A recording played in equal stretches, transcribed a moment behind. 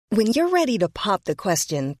When you're ready to pop the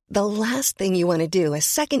question, the last thing you want to do is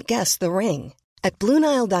second-guess the ring. At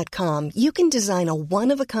BlueNile.com, you can design a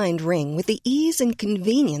one-of-a-kind ring with the ease and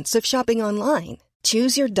convenience of shopping online.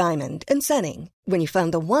 Choose your diamond and setting. When you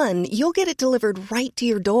find the one, you'll get it delivered right to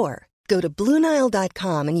your door. Go to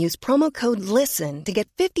BlueNile.com and use promo code LISTEN to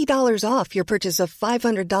get $50 off your purchase of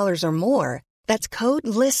 $500 or more. That's code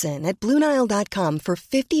LISTEN at BlueNile.com for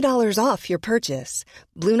 $50 off your purchase.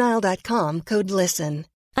 BlueNile.com, code LISTEN.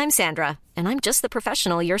 I'm Sandra, and I'm just the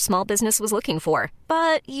professional your small business was looking for.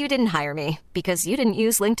 But you didn't hire me because you didn't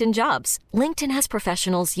use LinkedIn Jobs. LinkedIn has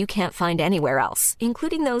professionals you can't find anywhere else,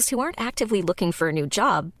 including those who aren't actively looking for a new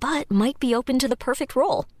job, but might be open to the perfect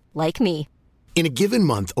role, like me. In a given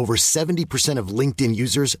month, over 70% of LinkedIn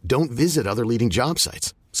users don't visit other leading job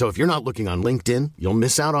sites. So if you're not looking on LinkedIn, you'll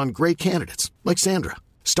miss out on great candidates like Sandra.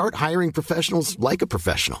 Start hiring professionals like a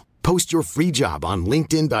professional. Post your free job on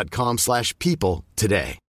linkedin.com/people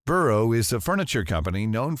today. Burrow is a furniture company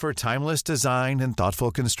known for timeless design and thoughtful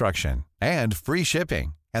construction and free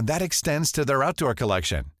shipping, and that extends to their outdoor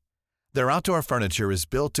collection. Their outdoor furniture is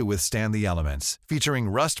built to withstand the elements, featuring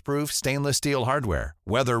rust-proof stainless steel hardware,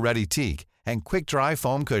 weather-ready teak, and quick-dry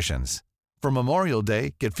foam cushions. For Memorial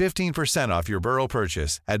Day, get 15% off your Burrow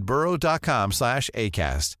purchase at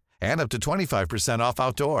burrow.com/ACAST and up to 25% off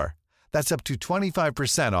outdoor. That's up to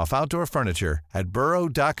 25% off outdoor furniture at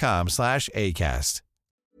burrow.com/ACAST.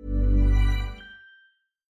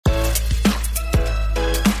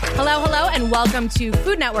 Hello, and welcome to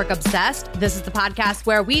Food Network Obsessed. This is the podcast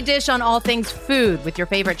where we dish on all things food with your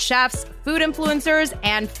favorite chefs, food influencers,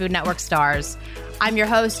 and Food Network stars. I'm your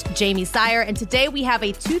host, Jamie Sire, and today we have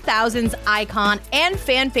a 2000s icon and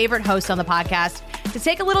fan favorite host on the podcast to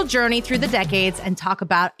take a little journey through the decades and talk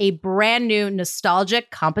about a brand new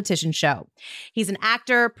nostalgic competition show. He's an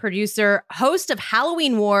actor, producer, host of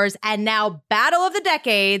Halloween Wars, and now Battle of the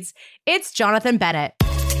Decades. It's Jonathan Bennett.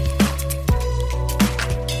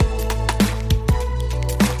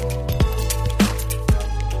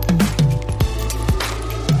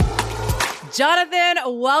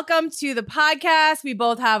 Jonathan, welcome to the podcast. We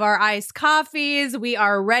both have our iced coffees. We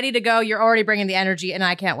are ready to go. You're already bringing the energy, and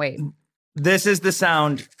I can't wait. This is the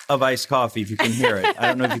sound of iced coffee, if you can hear it. I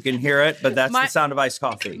don't know if you can hear it, but that's the sound of iced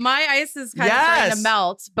coffee. My ice is kind of starting to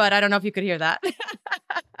melt, but I don't know if you could hear that.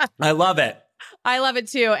 I love it. I love it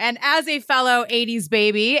too. And as a fellow 80s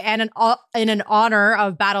baby and in an honor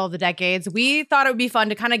of Battle of the Decades, we thought it would be fun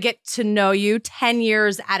to kind of get to know you 10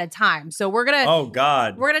 years at a time. So we're going to Oh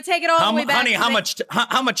God. We're going to take it all the way back. Honey, how much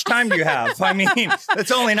time do you have? I mean,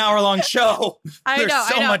 it's only an hour-long show. There's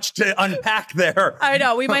so much to unpack there. I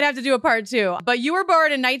know. We might have to do a part 2. But you were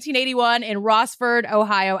born in 1981 in Rossford,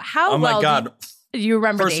 Ohio. How my God. You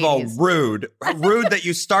remember First the 80s. First of all, rude that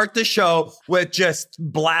you start the show with just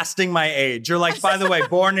blasting my age. You're like, by the way,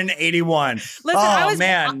 born in 81. Listen, I was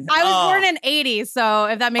born in 80, so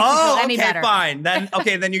if that makes you feel any better. Fine. Then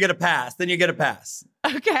you get a pass.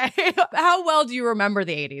 Okay. How well do you remember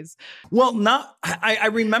the 80s? Well, I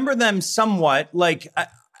remember them somewhat. Like,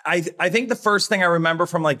 I think the first thing I remember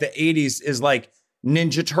from like the 80s is like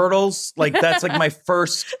Ninja Turtles. Like, that's like my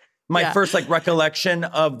first like recollection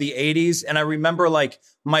of the 80s. And I remember like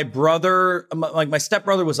my brother, like my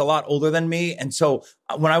stepbrother was a lot older than me. And so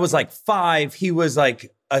when I was like 5, he was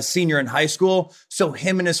like a senior in high school. So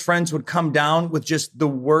him and his friends would come down with just the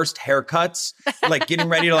worst haircuts, like getting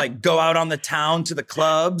ready to like go out on the town to the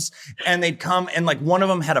clubs. And they'd come and like one of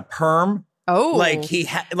them had a perm. Oh, like he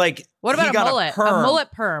had like what about he got a mullet? A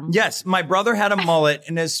mullet perm. Yes, my brother had a mullet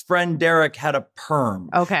and his friend Derek had a perm.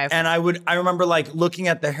 Okay. And I remember like looking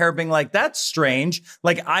at the hair being like, that's strange.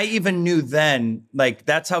 Like I even knew then, like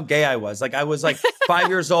that's how gay I was. Like I was like 5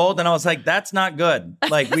 years old and I was like, that's not good.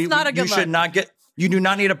 Like you do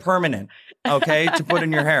not need a permanent, okay, to put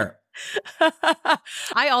in your hair.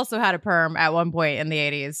 I also had a perm at one point in the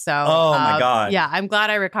 80s. So oh my God. Yeah, I'm glad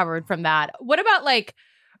I recovered from that. What about like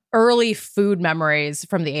early food memories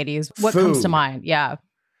from the 80s? What comes to mind? Yeah.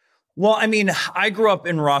 Well, I mean, I grew up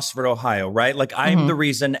in Rossford, Ohio, right? Like I'm the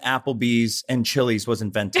reason Applebee's and Chili's was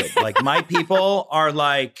invented. Like my people are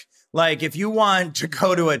like if you want to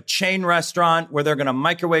go to a chain restaurant where they're going to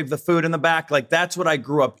microwave the food in the back, like that's what I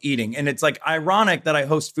grew up eating. And it's like ironic that I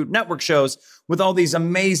host Food Network shows with all these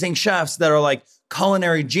amazing chefs that are like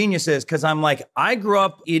culinary geniuses. Cause I'm like, I grew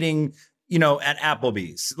up eating at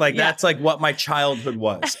Applebee's. Like, that's like what my childhood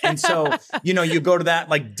was. And so, you go to that,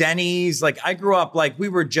 like Denny's, like I grew up, like we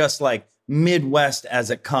were just like Midwest as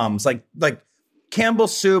it comes, like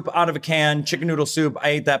Campbell's soup out of a can, chicken noodle soup.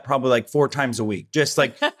 I ate that probably like 4 times a week. Just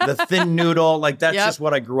like the thin noodle, like that's just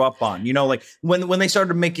what I grew up on. Like when they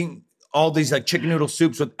started making all these like chicken noodle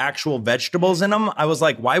soups with actual vegetables in them. I was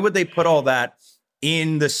like, why would they put all that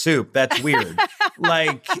in the soup? That's weird.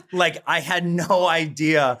 like I had no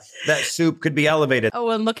idea that soup could be elevated. Oh,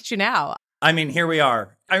 and look at you now. I mean, here we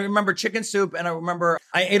are. I remember chicken soup, and I remember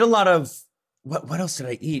I ate a lot of, what else did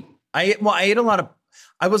I eat? I ate a lot of,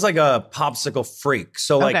 I was like a popsicle freak.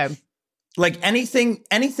 So like anything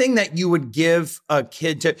that you would give a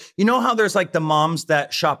kid to, you know how there's like the moms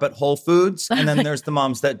that shop at Whole Foods and then there's the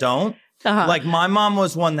moms that don't? Like my mom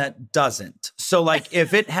was one that doesn't. So like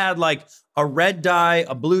if it had like a red dye,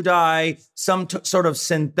 a blue dye, some sort of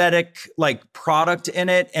synthetic like product in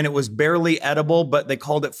it, and it was barely edible, but they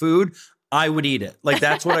called it food, I would eat it. Like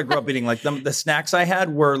that's what I grew up eating. Like the snacks I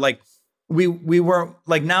had were like, we were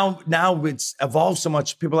like, now it's evolved so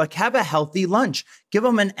much. People are like, have a healthy lunch, give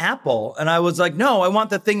them an apple. And I was like, no, I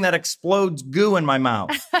want the thing that explodes goo in my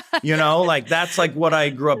mouth. You know, like that's like what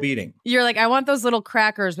I grew up eating. You're like, I want those little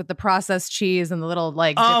crackers with the processed cheese and the little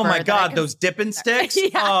like. Oh my God, those dipping sticks.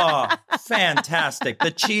 Oh, fantastic.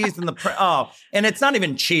 The cheese and and it's not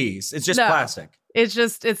even cheese. It's just plastic.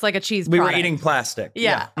 It's like a cheese We product. were eating plastic.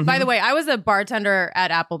 Yeah. Mm-hmm. By the way, I was a bartender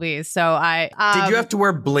at Applebee's. So did you have to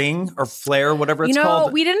wear bling or flare, whatever it's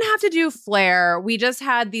called? We didn't have to do flare. We just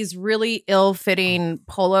had these really ill-fitting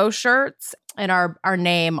polo shirts and our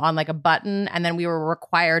name on like a button. And then we were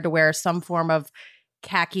required to wear some form of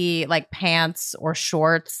khaki like pants or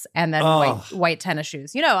shorts and then white tennis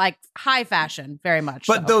shoes. You know, like high fashion, very much.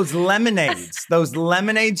 But those lemonades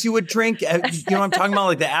you would drink, you know what I'm talking about?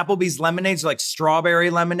 Like the Applebee's lemonades, like strawberry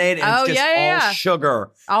lemonade. And it's just all sugar.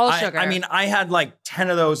 All sugar. I mean, I had like 10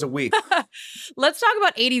 of those a week. Let's talk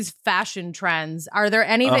about 80s fashion trends. Are there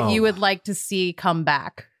any that you would like to see come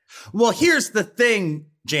back? Well, here's the thing,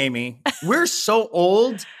 Jamie. We're so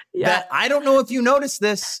old that I don't know if you noticed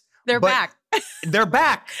this. They're back. They're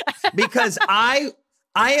back because I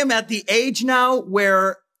am at the age now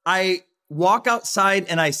where I walk outside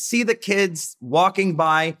and I see the kids walking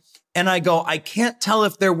by and I go, I can't tell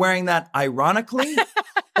if they're wearing that ironically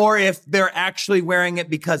or if they're actually wearing it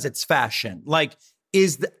because it's fashion. Like,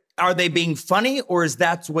 are they being funny or is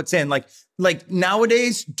that what's in? Like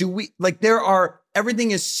nowadays,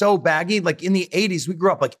 everything is so baggy. Like in the 80s, we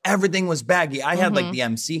grew up, like everything was baggy. I had like the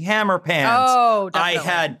MC Hammer pants. Oh, definitely. I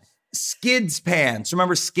had Skids pants.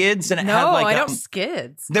 Remember Skids? And it no, had like I don't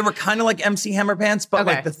Skids. They were kind of like MC Hammer pants, but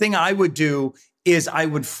like the thing I would do is I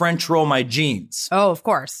would French roll my jeans. Oh, of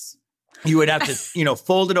course. You would have to,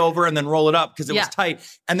 fold it over and then roll it up because it was tight.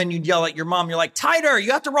 And then you'd yell at your mom, you're like, tighter,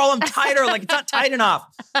 you have to roll them tighter. Like it's not tight enough.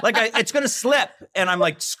 Like it's going to slip. And I'm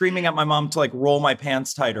like screaming at my mom to like roll my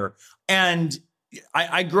pants tighter. And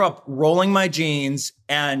I grew up rolling my jeans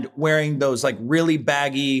and wearing those like really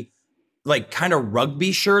baggy, like kind of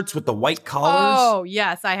rugby shirts with the white collars. Oh,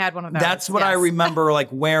 yes. I had one of those. That's what I remember like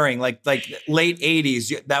wearing, like late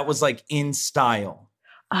 80s. That was like in style.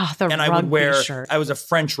 Oh, the and rugby I would wear, shirt. I was a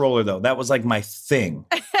French roller though. That was like my thing.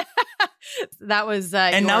 That was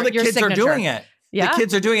and now the kids signature. are doing it. Yeah? The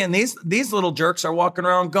kids are doing it. And these little jerks are walking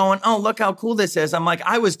around going, oh, look how cool this is. I'm like,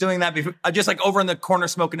 I was doing that before. I just like over in the corner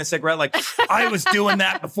smoking a cigarette. Like I was doing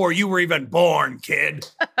that before you were even born, kid.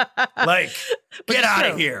 Like, get out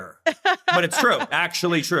of here. But it's true.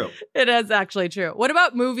 Actually true. It is actually true. What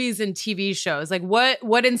about movies and TV shows? Like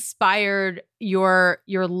what inspired your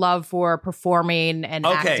love for performing and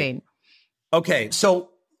acting? Okay. So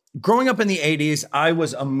growing up in the 80s, I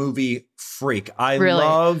was a movie freak. I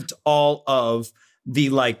loved all of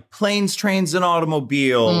the like planes, trains, and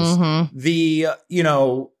automobiles, the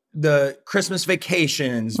Christmas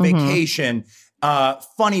vacations, Vacation,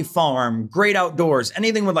 Funny Farm, Great Outdoors,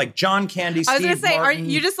 anything with like John Candy, Steve I was going to say, Martin,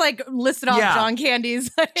 you just like listed off John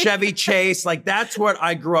Candy's? Chevy Chase, like that's what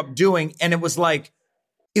I grew up doing. And it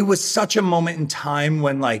was such a moment in time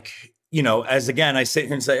when like, as again, I sit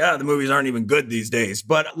here and say, the movies aren't even good these days.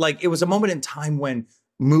 But like, it was a moment in time when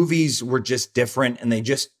movies were just different and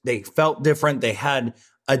they felt different. They had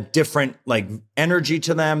a different like energy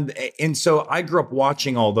to them. And so I grew up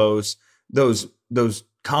watching all those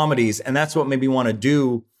comedies. And that's what made me want to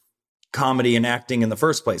do comedy and acting in the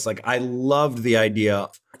first place. Like I loved the idea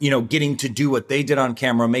of, getting to do what they did on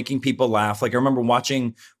camera, making people laugh. Like I remember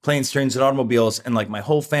watching Planes, Trains, and Automobiles and like my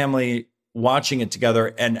whole family watching it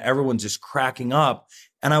together and everyone's just cracking up.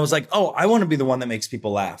 And I was like, oh, I want to be the one that makes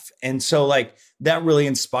people laugh. And so like that really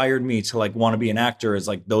inspired me to like want to be an actor is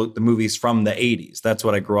like the movies from the 80s. That's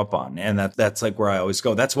what I grew up on. And that's like where I always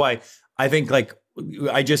go. That's why I think like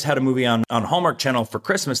I just had a movie on Hallmark Channel for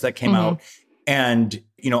Christmas that came out. And,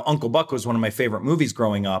 Uncle Buck was one of my favorite movies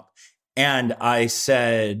growing up. And I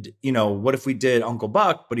said, what if we did Uncle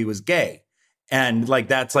Buck, but he was gay? And like,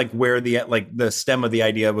 that's like where the stem of the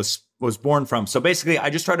idea was was born from. So basically, I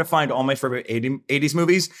just try to find all my favorite 80s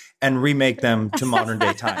movies and remake them to modern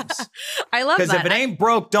day times. I love that. Because if it ain't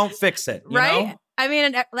broke, don't fix it. Right? Know? I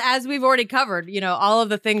mean, as we've already covered, all of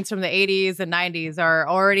the things from the 80s and 90s are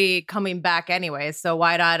already coming back anyway. So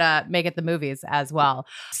why not make it the movies as well?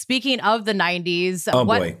 Speaking of the 90s,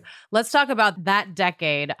 boy. Let's talk about that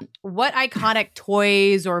decade. What iconic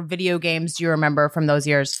toys or video games do you remember from those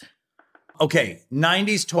years? Okay,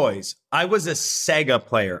 90s toys. I was a Sega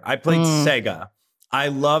player. I played Sega. I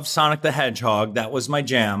love Sonic the Hedgehog. That was my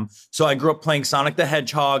jam. So I grew up playing Sonic the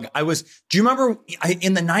Hedgehog. Do you remember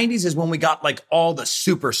in the 90s is when we got like all the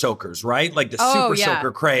Super Soakers, right? Like the Super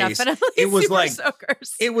Soaker craze. Definitely. It was Super like,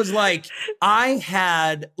 Soakers. It was like, I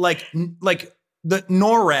had like the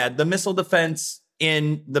NORAD, the missile defense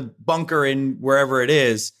in the bunker in wherever it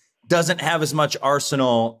is, doesn't have as much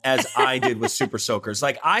arsenal as I did with Super Soakers.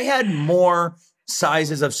 Like I had more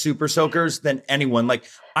sizes of Super Soakers than anyone. Like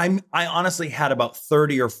I honestly had about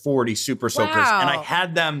 30 or 40 Super Soakers, and I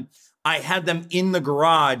had them in the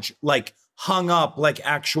garage, like hung up like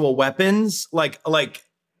actual weapons, like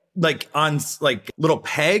on like little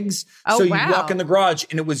pegs. So you walk in the garage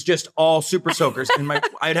and it was just all Super Soakers. And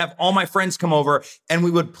I'd have all my friends come over and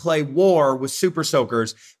we would play war with Super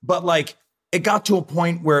Soakers. But like it got to a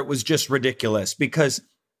point where it was just ridiculous because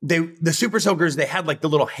the Super Soakers, they had like the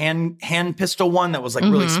little hand pistol one that was like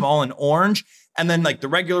really small and orange, and then like the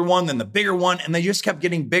regular one, then the bigger one, and they just kept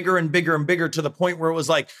getting bigger and bigger and bigger to the point where it was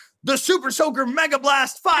like the Super Soaker Mega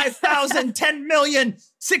Blast 5,000 10 million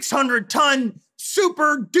 600 ton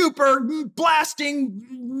super duper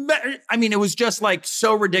blasting. I mean, it was just like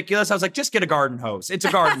so ridiculous. I was like, just get a garden hose. It's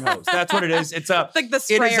a garden hose. That's what it is. It's a like the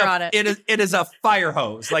sprayer on it. It is a fire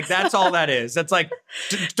hose. Like that's all that is. It's like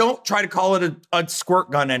don't try to call it a squirt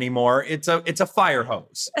gun anymore. It's a fire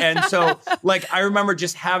hose. And so like I remember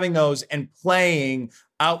just having those and playing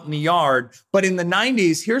out in the yard. But in the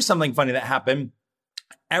 90s, here's something funny that happened.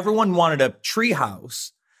 Everyone wanted a tree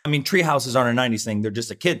house. I mean, tree houses aren't a 90s thing. They're just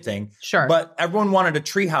a kid thing. Sure. But everyone wanted a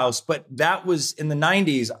tree house. But that was in the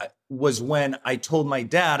 90s was when I told my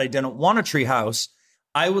dad I didn't want a tree house.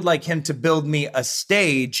 I would like him to build me a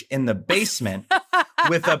stage in the basement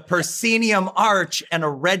with a proscenium arch and a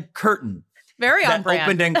red curtain. Very on that brand.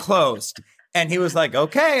 Opened and closed. And he was like,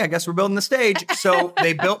 okay, I guess we're building the stage. So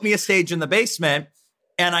they built me a stage in the basement.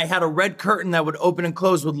 And I had a red curtain that would open and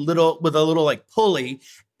close with a little like pulley.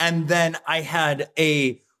 And then I had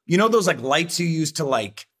those like lights you use to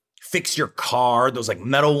like fix your car, those like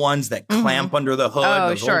metal ones that clamp under the hood,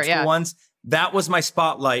 those old school ones. That was my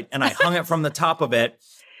spotlight. And I hung it from the top of it.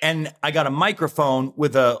 And I got a microphone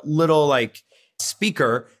with a little like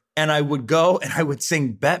speaker. And I would go and I would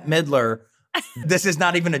sing Bette Midler. This is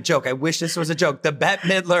not even a joke. I wish this was a joke. The Bette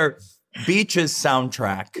Midler Beaches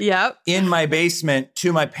soundtrack in my basement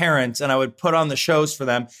to my parents, and I would put on the shows for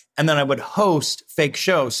them, and then I would host fake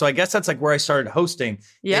shows. So I guess that's like where I started hosting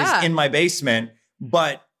is in my basement.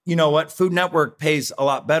 But you know what? Food Network pays a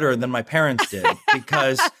lot better than my parents did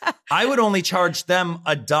because I would only charge them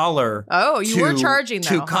 $1. Oh, you were charging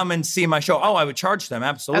them to come and see my show. Oh, I would charge them.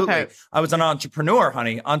 Absolutely. Okay. I was an entrepreneur,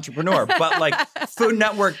 honey, entrepreneur. But like Food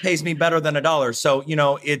Network pays me better than $1. So,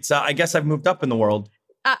 it's, I guess I've moved up in the world.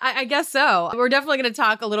 I guess so. We're definitely going to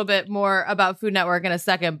talk a little bit more about Food Network in a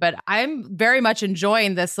second, but I'm very much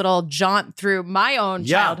enjoying this little jaunt through my own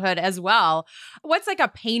childhood as well. What's like a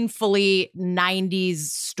painfully 90s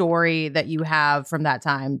story that you have from that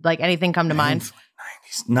time? Like anything come to mind?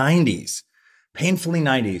 90s. Painfully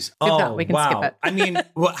 90s. Oh, we can skip it. I mean,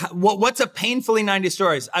 what's a painfully 90s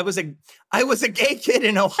story? I was a gay kid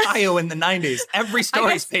in Ohio in the 90s. Every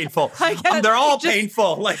story is painful. They're all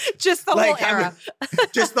painful. Like just the whole era.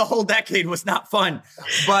 Just the whole decade was not fun.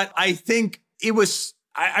 But I think it was.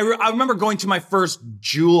 I remember going to my first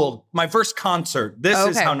concert. This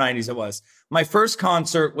is how 90s it was. My first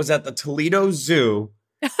concert was at the Toledo Zoo,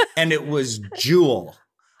 and it was Jewel.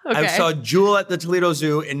 Okay. I saw Jewel at the Toledo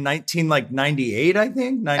Zoo in 1998, I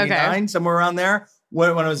think, 99, somewhere around there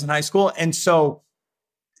when I was in high school. And so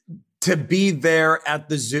to be there at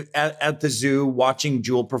the zoo watching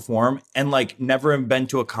Jewel perform and like never have been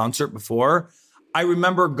to a concert before, I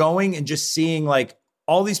remember going and just seeing like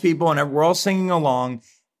all these people and we're all singing along.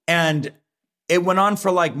 And it went on for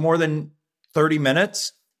like more than 30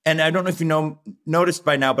 minutes. And I don't know if you noticed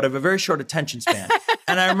by now, but I have a very short attention span.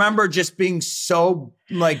 And I remember just being so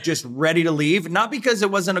like just ready to leave, not because it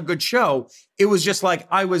wasn't a good show. It was just like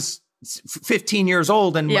I was 15 years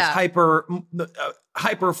old and was hyper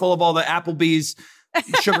full of all the Applebee's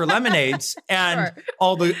sugar lemonades and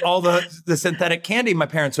all the synthetic candy my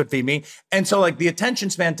parents would feed me. And so like the attention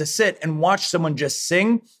span to sit and watch someone just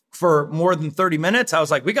sing for more than 30 minutes. I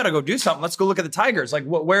was like, we got to go do something. Let's go look at the tigers. Like,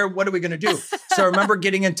 what are we going to do? So I remember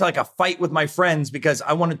getting into like a fight with my friends because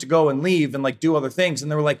I wanted to go and leave and like do other things.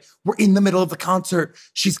 And they were like, we're in the middle of the concert.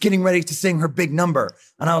 She's getting ready to sing her big number.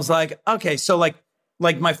 And I was like, okay. So like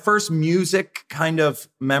my first music kind of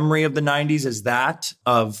memory of the 90s is that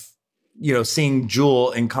of, seeing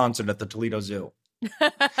Jewel in concert at the Toledo Zoo.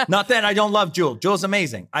 Not that I don't love Jewel. Jewel's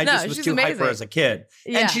amazing. I just was too hyper as a kid.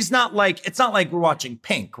 Yeah. And she's not like, it's not like we're watching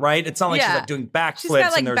Pink, right? It's not like she's like doing backflips she's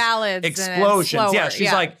got, like, and there's ballads explosions. And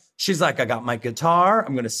she's like, I got my guitar.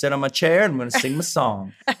 I'm going to sit on my chair and I'm going to sing my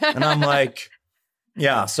song. And I'm like,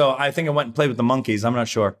 yeah. So I think I went and played with the monkeys. I'm not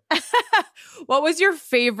sure. What was your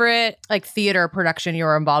favorite like theater production you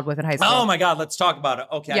were involved with in high school? Oh my God, let's talk about it.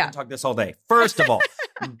 Okay, I can talk this all day. First of all,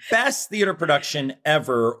 best theater production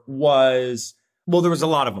ever was, well, there was a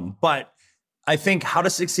lot of them, but I think How to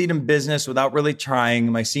Succeed in Business Without Really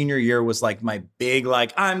Trying, my senior year was like my big,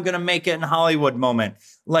 like, I'm going to make it in Hollywood moment.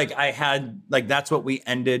 Like I had, like, that's what we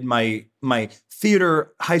ended my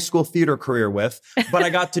high school theater career with. But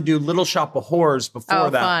I got to do Little Shop of Horrors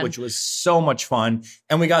before that, fun. Which was so much fun.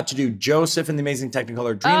 And we got to do Joseph and the Amazing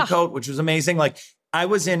Technicolor Dreamcoat, which was amazing. Like I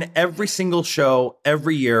was in every single show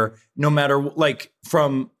every year, no matter like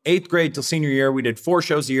from 8th grade till senior year, we did 4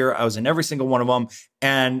 shows a year. I was in every single one of them.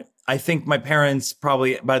 And I think my parents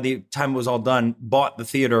probably by the time it was all done, bought the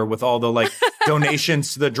theater with all the like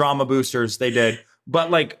donations to the drama boosters they did. But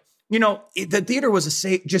like, the theater was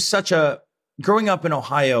just such a, growing up in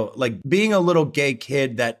Ohio, like being a little gay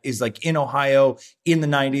kid that is like in Ohio in the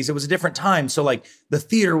 90s, it was a different time. So like the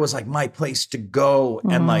theater was like my place to go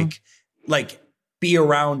and like be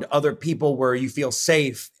around other people where you feel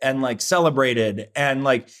safe and like celebrated. And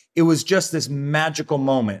like, it was just this magical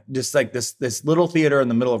moment. Just like this little theater in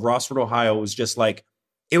the middle of Rossford, Ohio was just like,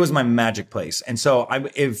 it was my magic place. And so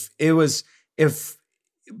if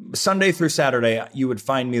Sunday through Saturday, you would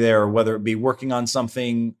find me there, whether it be working on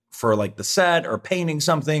something for like the set or painting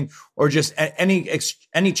something, or just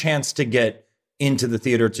any chance to get into the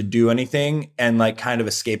theater to do anything and like kind of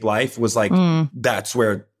escape life was like, that's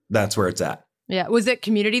where it's at. Yeah. Was it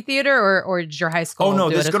community theater or did your high school? Oh, no,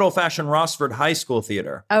 this good old fashioned Rossford High School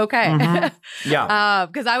theater. Okay. Mm-hmm. Yeah.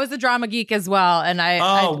 Because I was a drama geek as well.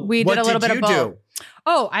 And we did a little bit of both. Do?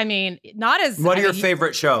 Oh, I mean, not as... What are your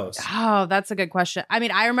favorite shows? Oh, that's a good question. I mean,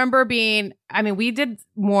 I remember we did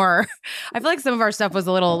more... I feel like some of our stuff was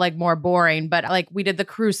a little like more boring, but like we did The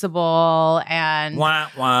Crucible and... Wah,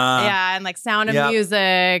 wah. Yeah, and like Sound of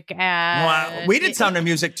Music and... Wah. We did Sound of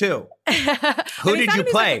Music too. Who did you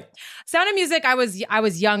play? Sound of Music, I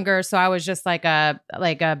was younger, so I was just like a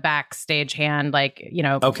backstage hand, like,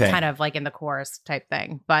 kind of like in the chorus type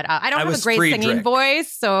thing. But I don't have a great singing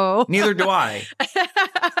voice, so... Neither do I.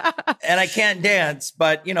 And I can't dance,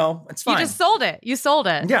 but it's fine. You just sold it. You sold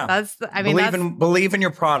it. Yeah. Believe in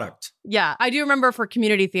your product. Yeah. I do remember for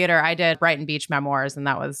community theater, I did Brighton Beach Memoirs, and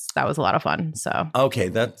that was a lot of fun. So okay,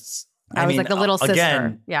 I was like the little sister.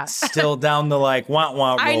 Again, yeah. Still down the like wah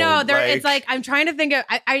wah road. I know. It's like I'm trying to think of.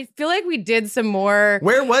 I feel like we did some more.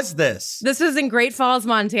 Where was this? This was in Great Falls,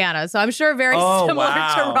 Montana. So I'm sure very similar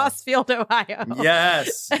to Rossfield, Ohio.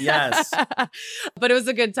 Yes. But it was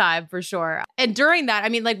a good time for sure. And during that, I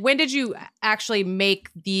mean, like, when did you actually make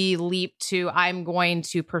the leap to I'm going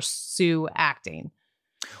to pursue acting?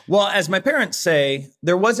 Well, as my parents say,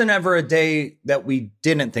 there wasn't ever a day that we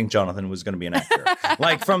didn't think Jonathan was going to be an actor.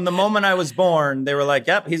 Like from the moment I was born, they were like,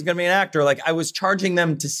 yep, he's going to be an actor. Like I was charging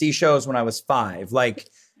them to see shows when I was 5. Like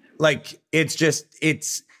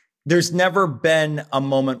there's never been a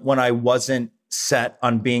moment when I wasn't set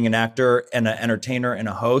on being an actor and an entertainer and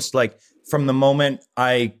a host. Like from the moment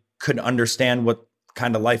I could understand what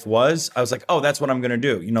kind of life was, I was like, oh, that's what I'm going to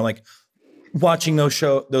do. Like watching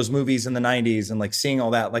those movies in the 90s and like seeing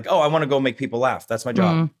all that, like, oh, I want to go make people laugh. That's my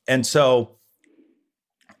job. And so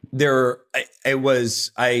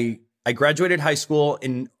I graduated high school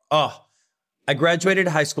in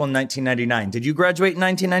 1999. Did you graduate in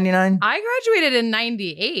 1999? I graduated in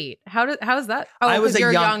 98. How's that? Oh, I was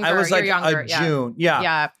younger. I was like younger. June.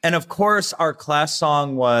 Yeah. And of course, our class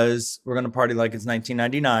song was "We're Gonna Party Like It's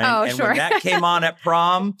 1999." Oh, and sure. when that came on at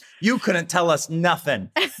prom, you couldn't tell us nothing.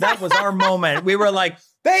 That was our moment. We were like,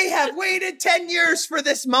 they have waited 10 years for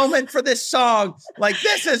this moment, for this song. Like,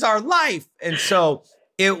 this is our life. And so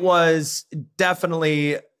it was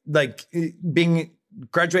definitely like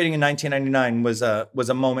graduating in 1999 was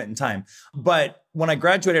a moment in time. But when I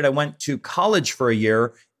graduated, I went to college for a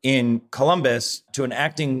year in Columbus to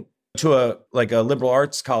a liberal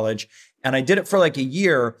arts college. And I did it for like a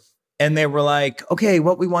year. And they were like, okay,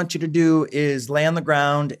 what we want you to do is lay on the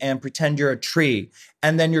ground and pretend you're a tree.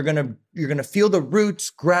 And then you're gonna feel the roots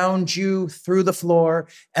ground you through the floor.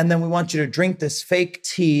 And then we want you to drink this fake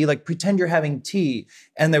tea, like pretend you're having tea.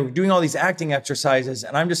 And they were doing all these acting exercises.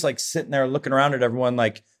 And I'm just like sitting there looking around at everyone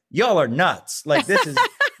like, y'all are nuts. Like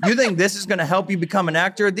you think this is gonna help you become an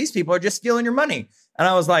actor? These people are just stealing your money. And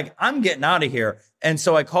I was like, I'm getting out of here. And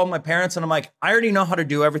so I called my parents and I'm like, I already know how to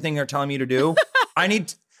do everything they're telling me to do.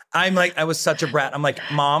 I was such a brat. I'm like,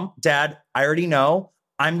 Mom, Dad, I already know.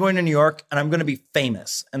 I'm going to New York and I'm going to be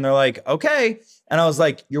famous. And they're like, okay. And I was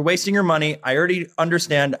like, you're wasting your money. I already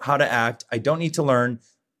understand how to act. I don't need to learn.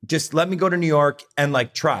 Just let me go to New York and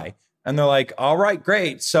like try. And they're like, all right,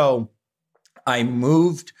 great. So I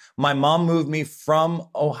moved. My mom moved me from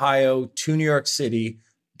Ohio to New York City,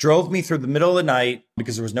 drove me through the middle of the night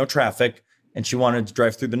because there was no traffic and she wanted to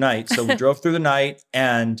drive through the night. So we drove through the night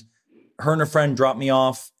and her and her friend dropped me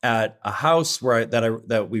off at a house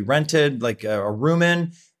that we rented, like a room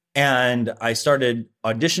in, and I started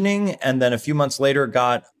auditioning. And then a few months later,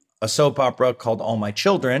 got a soap opera called All My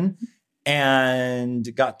Children,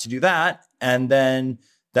 and got to do that. And then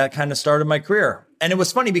that kind of started my career. And it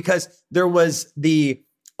was funny because there was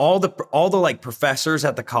all the like professors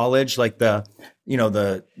at the college, like the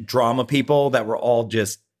drama people that were all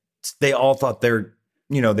they all thought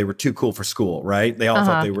they were too cool for school, right? They all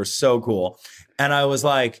thought they were so cool. And I was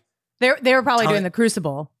like... They were probably doing the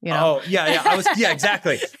Crucible, Oh, yeah.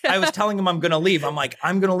 Exactly. I was telling them I'm going to leave. I'm like,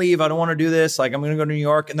 I'm going to leave. I don't want to do this. Like, I'm going to go to New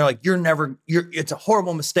York. And they're like, it's a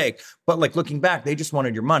horrible mistake. But like looking back, they just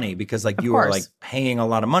wanted your money because like you were like paying a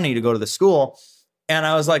lot of money to go to the school. And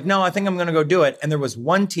I was like, no, I think I'm going to go do it. And there was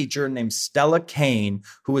one teacher named Stella Kane,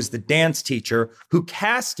 who was the dance teacher, who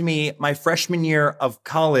cast me my freshman year of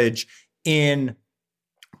college in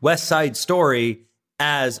West Side Story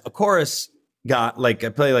as a chorus guy, like I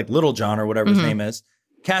play like Little John or whatever his name is,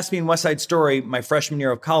 cast me in West Side Story my freshman year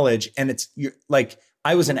of college. And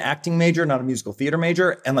I was an acting major, not a musical theater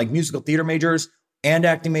major. And like musical theater majors and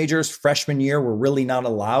acting majors freshman year were really not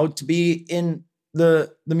allowed to be in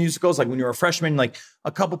the musicals. Like when you were a freshman, like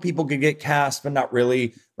a couple people could get cast, but not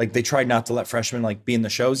really. Like they tried not to let freshmen like be in the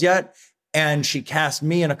shows yet. And she cast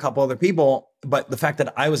me and a couple other people. But the fact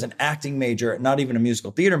that I was an acting major, not even a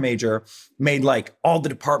musical theater major, made like all the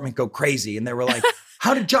department go crazy. And they were like,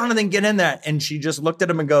 how did Jonathan get in that? And she just looked at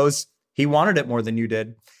him and goes, he wanted it more than you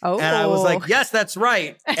did. Oh. And I was like, yes, that's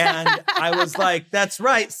right. And I was like, that's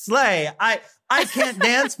right, slay. I can't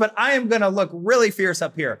dance, but I am going to look really fierce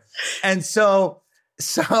up here. And so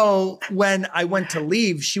when I went to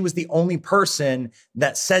leave, she was the only person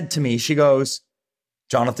that said to me, she goes,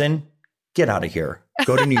 Jonathan, get out of here,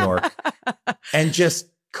 go to New York and just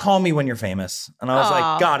call me when you're famous. And I was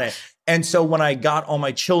like, got it. And so when I got All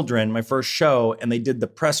My Children, my first show, and they did the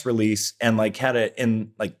press release and like had it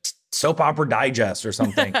in like Soap Opera Digest or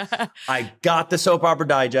something, I got the Soap Opera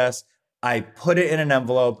Digest. I put it in an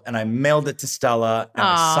envelope and I mailed it to Stella and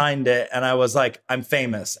I signed it. And I was like, I'm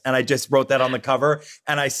famous. And I just wrote that on the cover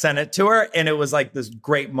and I sent it to her. And it was like this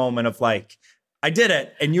great moment of like, I did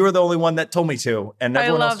it. And you were the only one that told me to. And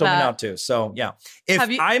everyone else told me not to. So yeah.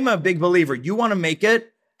 I'm a big believer, you want to make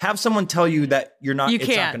it, have someone tell you that it's not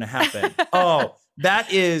going to happen.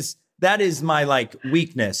 That is my like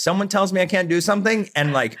weakness. Someone tells me I can't do something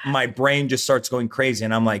and like my brain just starts going crazy.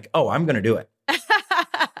 And I'm like, I'm going to do it.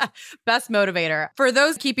 Best motivator. For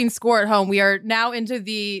those keeping score at home, we are now into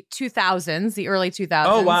the 2000s, the early 2000s.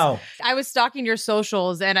 Oh, wow. I was stalking your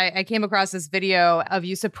socials and I came across this video of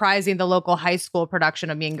you surprising the local high school production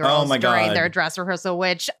of Mean Girls during their dress rehearsal,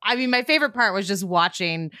 which, I mean, my favorite part was just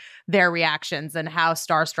watching their reactions and how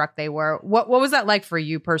starstruck they were. What was that like for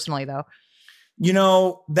you personally, though? You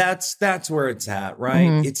know, that's where it's at, right?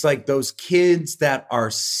 Mm-hmm. It's like those kids that are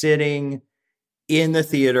sitting in the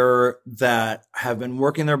theater that have been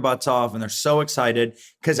working their butts off and they're so excited.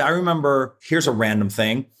 Because I remember, here's a random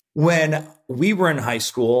thing. When we were in high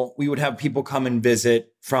school, we would have people come and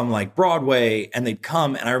visit from like Broadway and they'd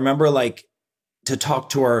come. And I remember like to talk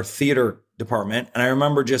to our theater department. And I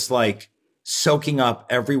remember just like soaking up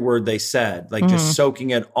every word they said, like just soaking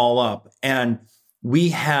it all up. And we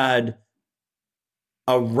had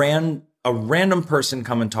a random person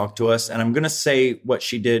come and talk to us. And I'm going to say what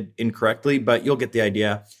she did incorrectly, but you'll get the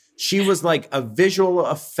idea. She was like a visual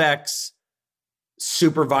effects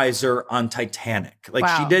supervisor on Titanic. Like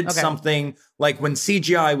she did something like when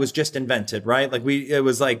CGI was just invented, right? Like it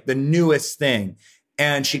was like the newest thing.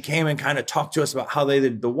 And she came and kind of talked to us about how they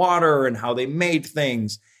did the water and how they made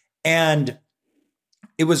things. And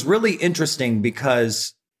it was really interesting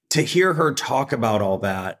because to hear her talk about all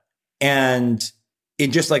that, and it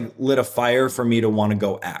just like lit a fire for me to want to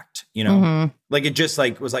go act. you know, like it just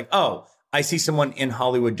like was like, oh, I see someone in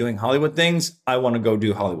Hollywood doing Hollywood things. I want to go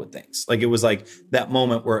do Hollywood things. Like it was like that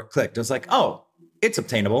moment where it clicked. It was like, oh, it's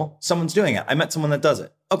obtainable. Someone's doing it. I met someone that does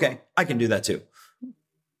it. Okay, I can do that too.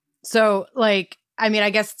 So like, I mean,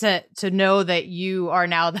 I guess to know that you are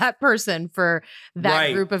now that person for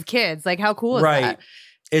that group of kids, like how cool is that?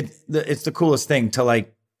 It's the coolest thing to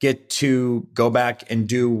like get to go back and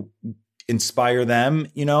inspire them,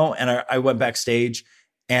 you know? And I went backstage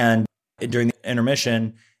and during the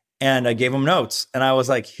intermission and I gave them notes and I was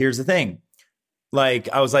like, here's the thing. Like,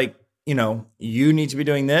 I was like, you know, you need to be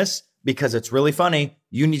doing this because it's really funny.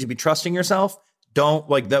 You need to be trusting yourself. Don't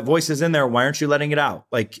like that voice is in there. Why aren't you letting it out?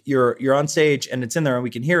 Like you're on stage and it's in there and we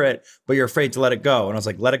can hear it, but you're afraid to let it go. And I was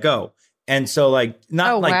like, let it go. And so like,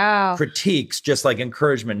 not critiques, just like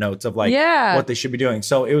encouragement notes of like what they should be doing.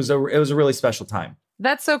 So it was a really special time.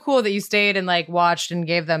 That's so cool that you stayed and like watched and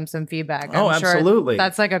gave them some feedback. I'm sure absolutely.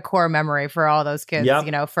 That's like a core memory for all those kids,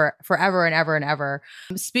 you know, for forever and ever and ever.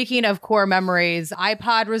 Speaking of core memories,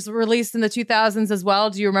 iPod was released in the 2000s as well.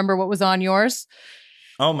 Do you remember what was on yours?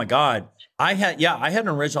 Oh my God. I had an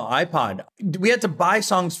original iPod. We had to buy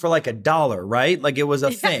songs for like $1, right? Like it was a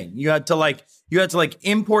thing. You had to like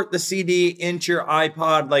import the CD into your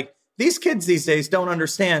iPod. Like these kids these days don't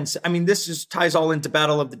understand. I mean, this just ties all into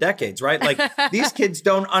Battle of the Decades, right? Like these kids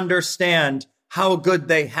don't understand how good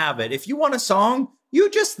they have it. If you want a song, you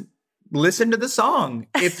just listen to the song.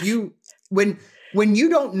 If you, when you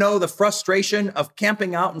don't know the frustration of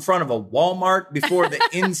camping out in front of a Walmart before the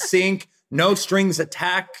NSYNC No Strings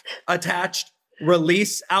Attached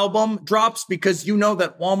release album drops because you know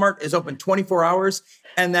that Walmart is open 24 hours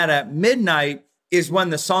and that at midnight is when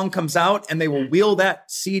the song comes out and they will wheel that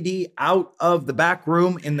CD out of the back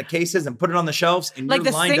room in the cases and put it on the shelves and like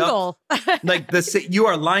you're the lined single. up. You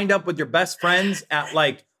are lined up with your best friends at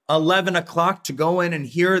like 11 o'clock to go in and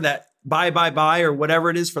hear that bye, bye, bye, or whatever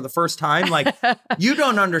it is for the first time. Like you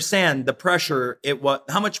don't understand the pressure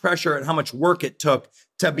how much pressure and how much work it took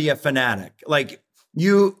to be a fanatic. Like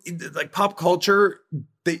like pop culture,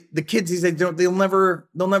 the kids these days, they'll never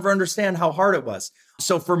understand how hard it was.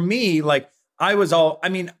 So for me, like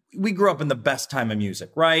we grew up in the best time of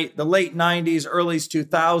music, right? The late 90s, early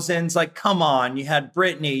 2000s, like, come on. You had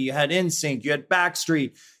Britney, you had NSYNC, you had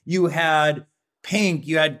Backstreet, you had Pink,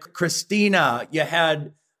 you had Christina, you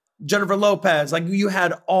had Jennifer Lopez, like you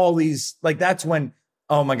had all these, like that's when,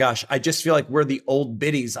 oh my gosh, I just feel like we're the old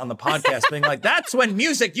biddies on the podcast being like, that's when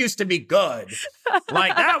music used to be good.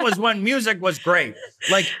 Like that was when music was great.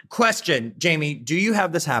 Like question, Jamie, do you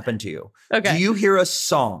have this happen to you? Okay. Do you hear a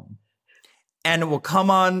song and it will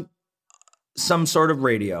come on some sort of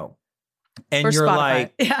radio and or you're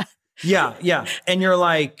Spotify. like, yeah. And you're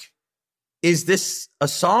like, is this a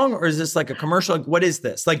song or is this like a commercial? Like, what is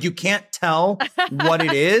this? Like, you can't tell what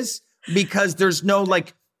it is because there's no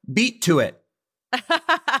like beat to it.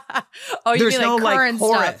 Oh, you there's mean like no current like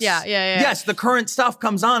chorus. stuff? Yeah. Yes, the current stuff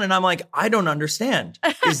comes on and I'm like, I don't understand.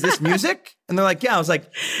 Is this music? And they're like, yeah. I was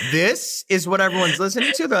like, this is what everyone's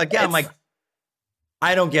listening to? They're like, yeah. I'm like,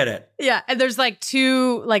 I don't get it. Yeah, and there's like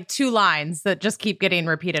two lines that just keep getting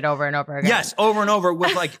repeated over and over again. Yes, over and over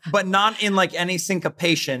with like, but not in like any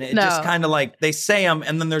syncopation. It just kind of like they say them,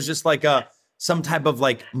 and then there's just like some type of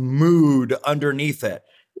like mood underneath it.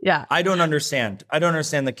 Yeah, I don't understand. I don't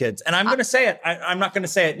understand the kids, and I'm going to say it. I'm not going to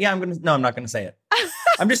say it. Yeah, No, I'm not going to say it.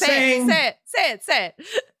 I'm just saying. Say it.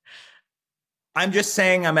 I'm just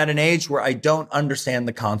saying I'm at an age where I don't understand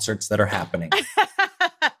the concerts that are happening.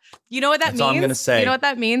 You know what that That's means? all I'm going to say. You know what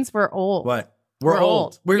that means? We're old. What? We're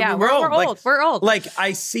old. We're old. We're old. Like,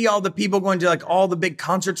 I see all the people going to like all the big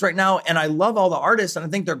concerts right now, and I love all the artists, and I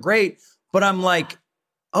think they're great. But I'm like,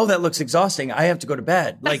 oh, that looks exhausting. I have to go to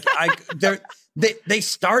bed. Like, they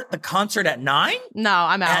start the concert at 9. No,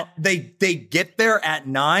 I'm out. They get there at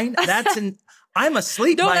 9. I'm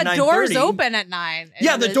asleep by 9:30. No, the doors open at 9.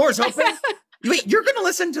 Yeah, the doors open. Wait, you're going to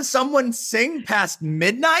listen to someone sing past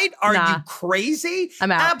midnight? Are you crazy?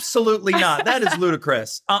 I'm out. Absolutely not. That is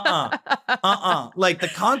ludicrous. Like,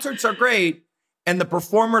 the concerts are great and the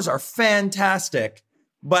performers are fantastic.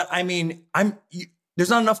 But I mean,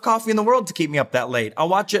 there's not enough coffee in the world to keep me up that late. I'll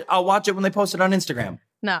watch it when they post it on Instagram.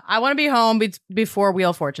 No, I want to be home before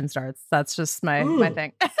Wheel of Fortune starts. That's just my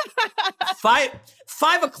thing.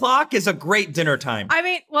 5 o'clock is a great dinner time. I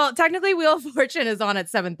mean, well, technically Wheel of Fortune is on at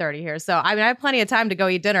 7:30 here. So, I mean, I have plenty of time to go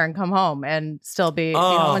eat dinner and come home and still be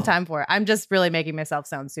home in time for it. I'm just really making myself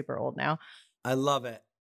sound super old now. I love it.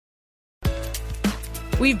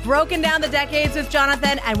 We've broken down the decades with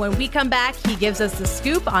Jonathan, and when we come back, he gives us the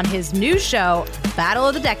scoop on his new show, Battle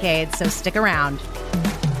of the Decades. So stick around.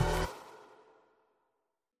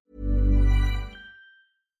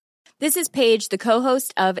 This is Paige, the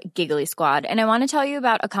co-host of Giggly Squad, and I want to tell you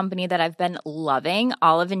about a company that I've been loving,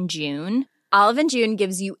 Olive & June. Olive & June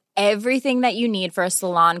gives you everything that you need for a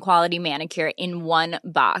salon-quality manicure in one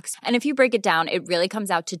box. And if you break it down, it really comes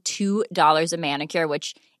out to $2 a manicure,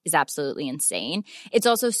 which is absolutely insane. It's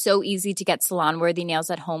also so easy to get salon-worthy nails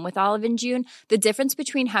at home with Olive & June. The difference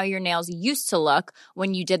between how your nails used to look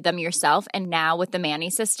when you did them yourself and now with the Mani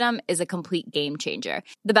system is a complete game changer.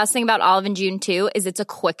 The best thing about Olive & June, too, is it's a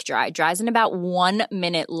quick dry. Dries in about 1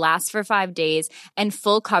 minute, lasts for 5 days, and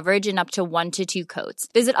full coverage in up to 1 to 2 coats.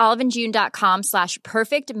 Visit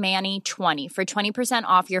oliveandjune.com/perfectmani20 for 20%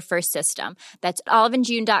 off your first system. That's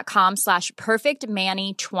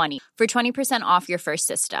oliveandjune.com/perfectmani20 for 20% off your first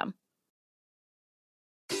system.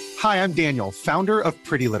 Hi, I'm Daniel, founder of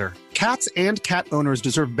Pretty Litter. Cats and cat owners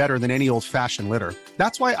deserve better than any old-fashioned litter.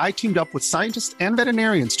 That's why I teamed up with scientists and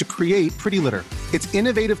veterinarians to create Pretty Litter. Its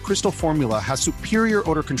innovative crystal formula has superior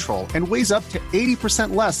odor control and weighs up to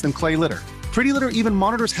 80% less than clay litter. Pretty Litter even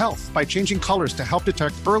monitors health by changing colors to help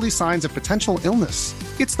detect early signs of potential illness.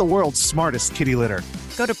 It's the world's smartest kitty litter.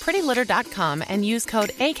 Go to prettylitter.com and use code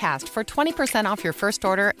ACAST for 20% off your first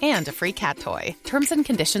order and a free cat toy. Terms and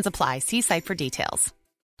conditions apply. See site for details.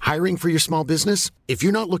 Hiring for your small business? If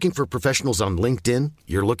you're not looking for professionals on LinkedIn,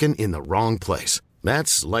 you're looking in the wrong place.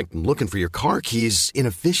 That's like looking for your car keys in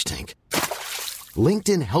a fish tank.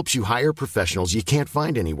 LinkedIn helps you hire professionals you can't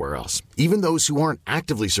find anywhere else, even those who aren't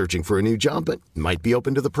actively searching for a new job but might be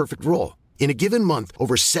open to the perfect role. In a given month,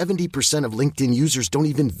 over 70% of LinkedIn users don't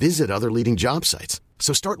even visit other leading job sites.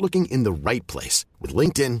 So start looking in the right place. With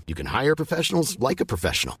LinkedIn, you can hire professionals like a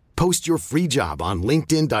professional. Post your free job on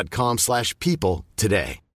linkedin.com/people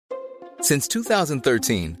today. Since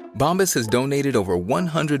 2013, Bombas has donated over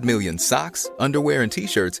 100 million socks, underwear, and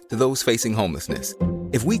T-shirts to those facing homelessness.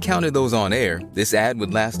 If we counted those on air, this ad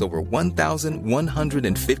would last over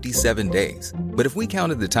 1,157 days. But if we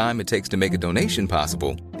counted the time it takes to make a donation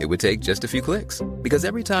possible, it would take just a few clicks. Because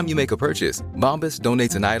every time you make a purchase, Bombas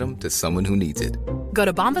donates an item to someone who needs it. Go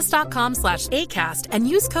to bombas.com/ACAST and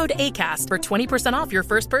use code ACAST for 20% off your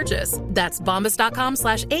first purchase. That's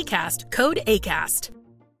bombas.com/ACAST, code ACAST.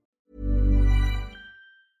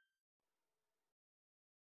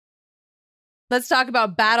 Let's talk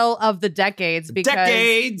about Battle of the Decades,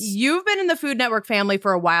 because you've been in the Food Network family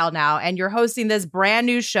for a while now, and you're hosting this brand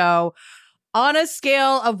new show. On a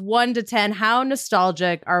scale of 1 to 10, how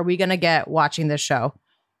nostalgic are we going to get watching this show?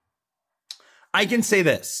 I can say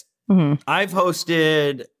this. I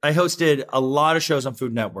hosted a lot of shows on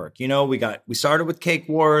Food Network. You know, we started with Cake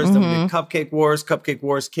Wars, then we did Cupcake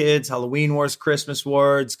Wars Kids, Halloween Wars, Christmas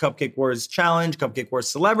Wars, Cupcake Wars Challenge, Cupcake Wars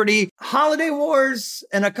Celebrity, Holiday Wars,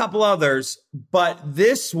 and a couple others. But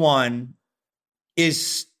this one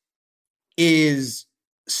is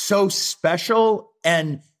so special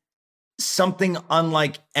and something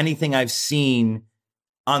unlike anything I've seen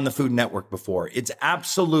on the Food Network before. It's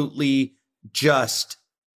absolutely just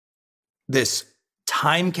this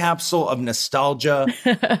time capsule of nostalgia,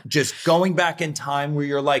 just going back in time where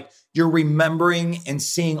you're remembering and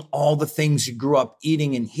seeing all the things you grew up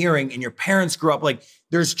eating and hearing and your parents grew up. Like,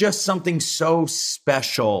 there's just something so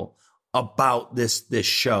special about this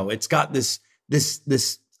show. It's got this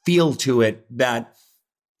feel to it that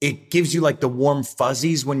it gives you like the warm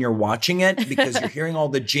fuzzies when you're watching it, because you're hearing all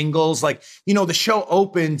the jingles. Like, you know, the show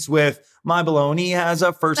opens with My Baloney has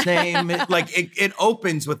a first name. It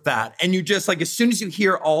opens with that. And you just like, as soon as you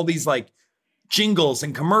hear all these like jingles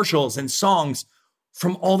and commercials and songs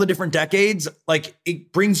from all the different decades, like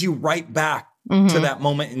it brings you right back to that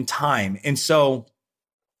moment in time. And so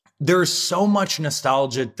there's so much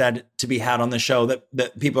nostalgia that to be had on the show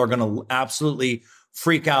that people are going to absolutely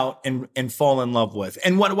freak out and fall in love with.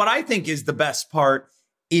 And what I think is the best part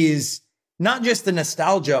is not just the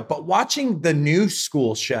nostalgia, but watching the new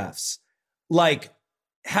school chefs like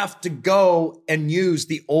have to go and use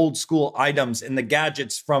the old school items and the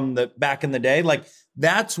gadgets from the back in the day. Like,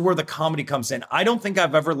 that's where the comedy comes in. I don't think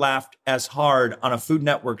I've ever laughed as hard on a Food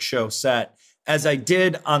Network show set as I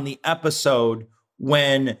did on the episode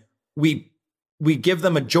when we give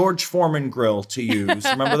them a George Foreman grill to use.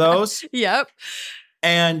 Remember those? Yep.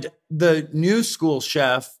 And the new school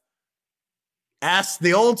chef asked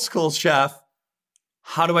the old school chef,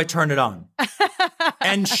 how do I turn it on?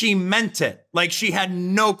 And she meant it. Like, she had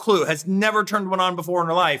no clue, has never turned one on before in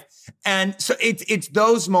her life. And so it's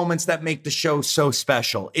those moments that make the show so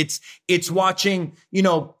special. It's watching, you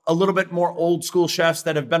know, a little bit more old school chefs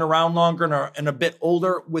that have been around longer and a bit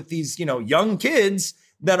older with these, you know, young kids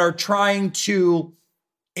that are trying to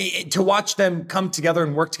watch them come together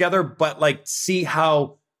and work together, but like see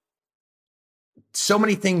how so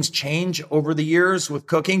many things change over the years with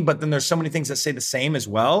cooking, but then there's so many things that stay the same as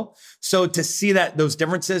well. So to see that those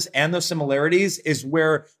differences and those similarities is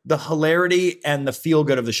where the hilarity and the feel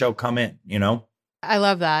good of the show come in, you know? I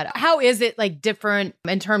love that. How is it like different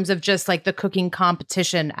in terms of just like the cooking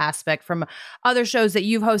competition aspect from other shows that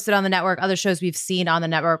you've hosted on the network, other shows we've seen on the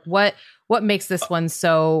network? What makes this one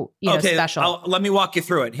so special? Let me walk you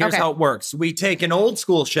through it. Here's how it works. We take an old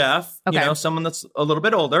school chef, someone that's a little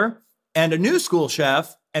bit older, and a new school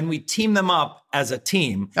chef, and we team them up as a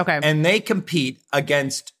team. Okay. And they compete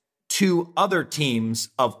against 2 other teams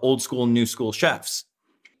of old school and new school chefs.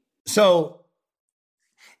 So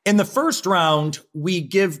in the first round, we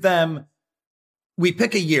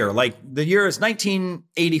pick a year, like the year is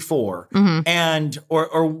 1984 and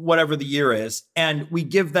or whatever the year is. And we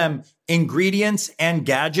give them ingredients and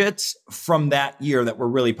gadgets from that year that were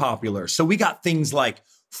really popular. So we got things like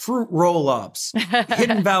fruit roll-ups,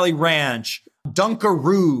 Hidden Valley Ranch,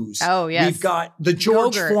 Dunkaroos. Oh, yes. We've got the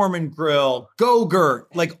George Foreman Grill,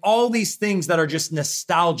 Go-Gurt, like all these things that are just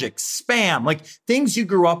nostalgic, Spam, like things you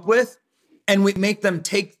grew up with. And we make them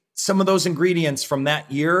take some of those ingredients from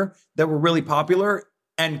that year that were really popular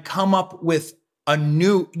and come up with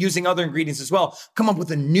using other ingredients as well, come up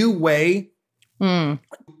with a new way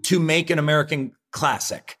to make an American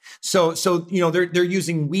classic. So they're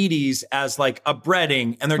using Wheaties as like a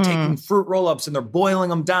breading, and they're taking fruit roll-ups and they're boiling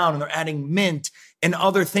them down and they're adding mint and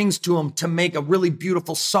other things to them to make a really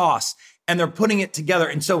beautiful sauce. And they're putting it together.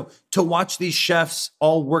 And so to watch these chefs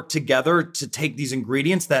all work together to take these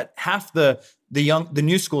ingredients that half the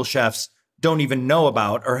new school chefs don't even know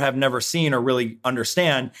about or have never seen or really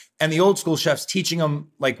understand, and the old school chefs teaching them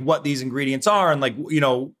like what these ingredients are, and like,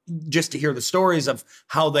 just to hear the stories of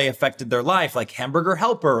how they affected their life, like Hamburger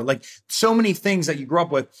Helper, like so many things that you grew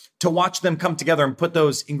up with, to watch them come together and put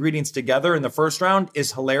those ingredients together in the first round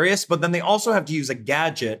is hilarious. But then they also have to use a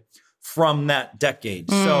gadget from that decade.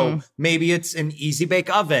 So maybe it's an Easy Bake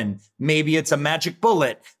Oven. Maybe it's a Magic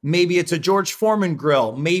Bullet. Maybe it's a George Foreman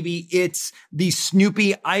grill. Maybe it's the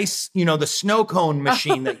Snoopy ice, the snow cone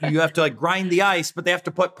machine that you have to like grind the ice, but they have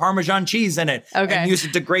to put Parmesan cheese in it and use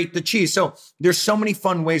it to grate the cheese. So there's so many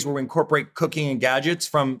fun ways where we incorporate cooking and gadgets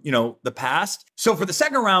from, the past. So for the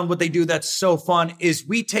second round, what they do that's so fun is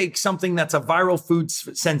we take something that's a viral food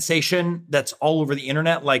sensation that's all over the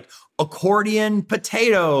internet, like accordion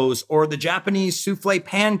potatoes or the Japanese souffle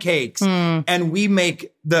pancakes. And we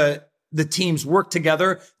make the teams work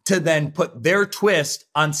together to then put their twist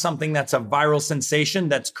on something that's a viral sensation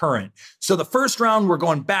that's current. So the first round, we're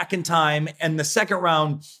going back in time. And the second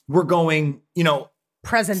round, we're going,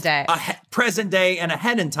 present day and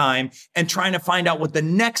ahead in time, and trying to find out what the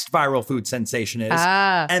next viral food sensation is.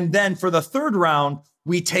 And then for the third round,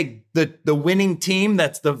 we take the winning team,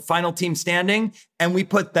 that's the final team standing, and we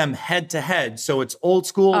put them head to head. So it's old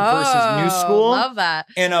school versus new school. Love that.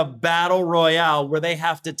 In a battle royale where they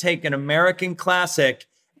have to take an American classic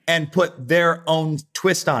and put their own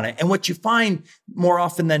twist on it. And what you find more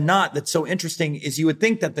often than not that's so interesting is you would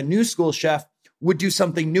think that the new school chef would do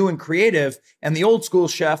something new and creative, and the old school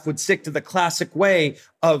chef would stick to the classic way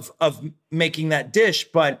of making that dish.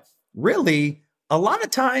 But really, a lot of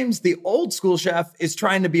times the old school chef is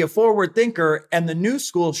trying to be a forward thinker, and the new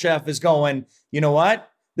school chef is going, you know what?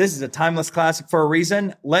 This is a timeless classic for a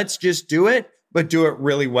reason. Let's just do it, but do it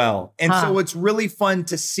really well. And so it's really fun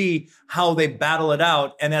to see how they battle it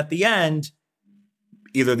out. And at the end,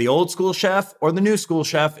 either the old school chef or the new school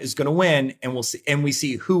chef is going to win, and we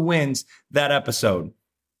see who wins that episode.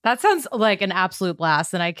 That sounds like an absolute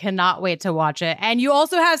blast, and I cannot wait to watch it. And you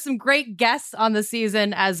also have some great guests on the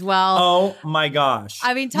season as well. Oh my gosh.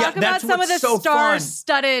 I mean, talk about some of the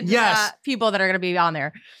star-studded people that are going to be on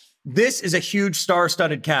there. This is a huge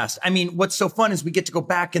star-studded cast. I mean, what's so fun is we get to go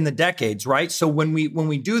back in the decades, right? So when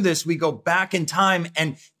we do this, we go back in time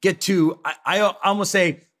and get to, I almost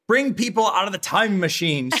say, bring people out of the time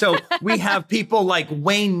machine. So we have people like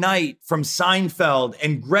Wayne Knight from Seinfeld,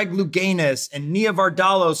 and Greg Louganis, and Nia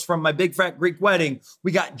Vardalos from My Big Fat Greek Wedding.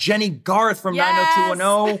 We got Jenny Garth from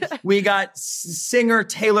 90210. We got singer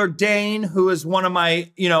Taylor Dane, who is one of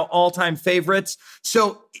my, all-time favorites.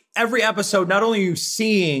 So every episode, not only are you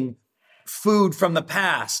seeing food from the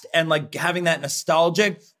past and like having that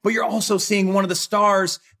nostalgic, but you're also seeing one of the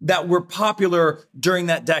stars that were popular during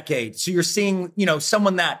that decade. So you're seeing,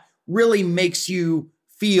 someone that really makes you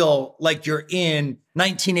feel like you're in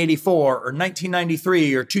 1984 or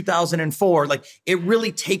 1993 or 2004. Like it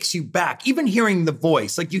really takes you back. Even hearing the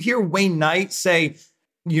voice, like you hear Wayne Knight say,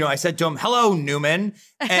 I said to him, "Hello, Newman."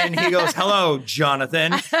 And he goes, "Hello,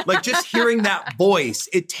 Jonathan." Like just hearing that voice,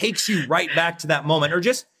 it takes you right back to that moment. Or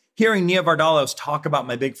just hearing Nia Vardalos talk about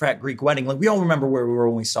My Big Fat Greek Wedding, like we all remember where we were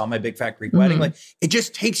when we saw My Big Fat Greek Wedding. Like it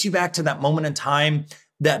just takes you back to that moment in time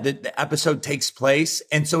that the episode takes place.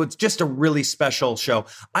 And so it's just a really special show.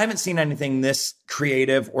 I haven't seen anything this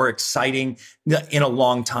creative or exciting in a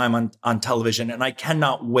long time on television. And I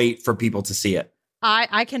cannot wait for people to see it.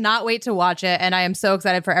 I cannot wait to watch it, and I am so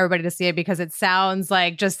excited for everybody to see it because it sounds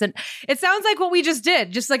like it sounds like what we just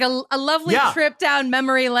did, just like a lovely trip down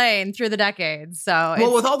memory lane through the decades. So,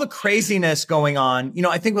 with all the craziness going on,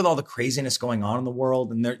 I think with all the craziness going on in the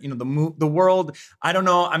world, and the world, I don't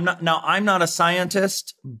know, I'm not a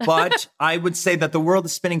scientist, but I would say that the world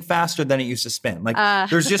is spinning faster than it used to spin. Like,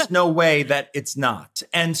 there's just no way that it's not,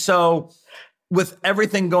 and so. With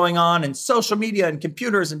everything going on in social media and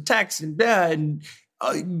computers and text and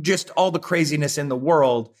just all the craziness in the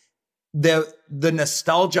world, the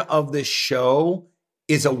nostalgia of this show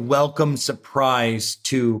is a welcome surprise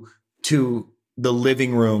to the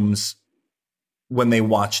living rooms when they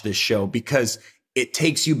watch this show, because it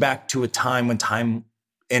takes you back to a time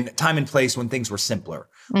and place when things were simpler,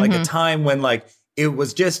 like a time when like it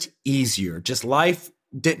was just easier, just life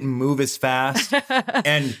didn't move as fast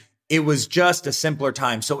and it was just a simpler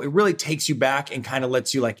time. So it really takes you back and kind of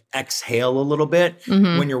lets you like exhale a little bit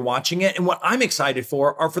when you're watching it. And what I'm excited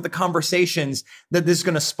for are for the conversations that this is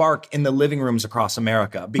going to spark in the living rooms across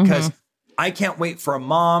America, because I can't wait for a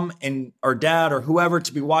mom or dad or whoever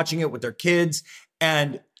to be watching it with their kids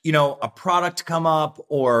and, a product come up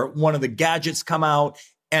or one of the gadgets come out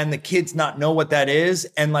and the kids not know what that is.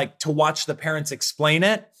 And like to watch the parents explain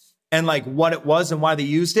it and like what it was and why they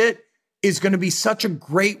used it is going to be such a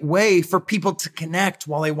great way for people to connect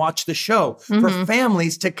while they watch the show, for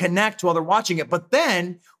families to connect while they're watching it. But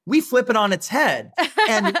then we flip it on its head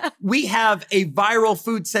and we have a viral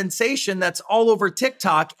food sensation that's all over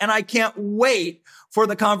TikTok. And I can't wait for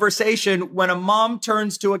the conversation when a mom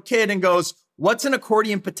turns to a kid and goes, "What's an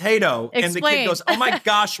accordion potato?" Explain. And the kid goes, "Oh my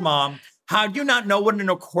gosh, mom. How do you not know what an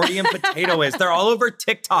accordion potato is?" They're all over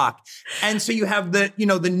TikTok. And so you have the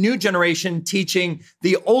new generation teaching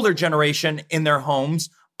the older generation in their homes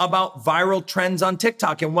about viral trends on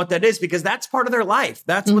TikTok and what that is, because that's part of their life.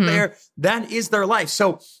 That's what that is their life.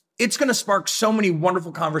 So it's going to spark so many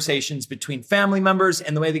wonderful conversations between family members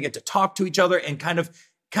and the way they get to talk to each other and kind of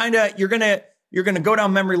you're going to go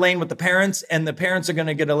down memory lane with the parents, and the parents are going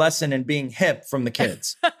to get a lesson in being hip from the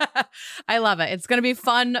kids. I love it. It's going to be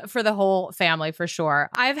fun for the whole family for sure.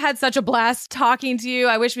 I've had such a blast talking to you.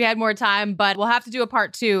 I wish we had more time, but we'll have to do a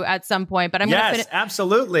part 2 at some point. But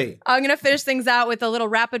absolutely. I'm going to finish things out with a little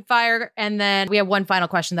rapid fire, and then we have one final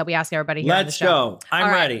question that we ask everybody here on the show. Let's go.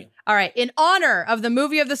 I'm ready. All right. In honor of the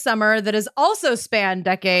movie of the summer that has also spanned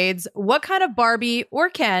decades, what kind of Barbie or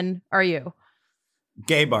Ken are you?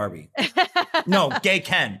 Gay Barbie. No, gay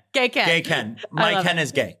Ken. Gay Ken. Gay Ken. My Ken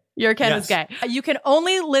is gay. Your Ken is gay. You can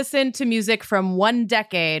only listen to music from one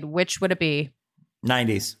decade. Which would it be?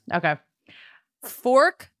 90s. Okay.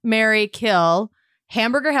 Fork, marry, kill,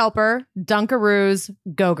 Hamburger Helper, Dunkaroos,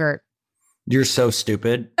 Go-Gurt. You're so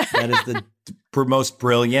stupid. That is the most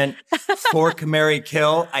brilliant. Fork, marry,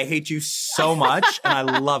 kill. I hate you so much, and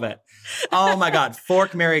I love it. Oh my God.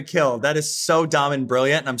 Fork, marry, kill. That is so dumb and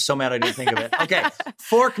brilliant. And I'm so mad I didn't think of it. Okay.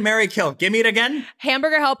 Fork, marry, kill. Give me it again.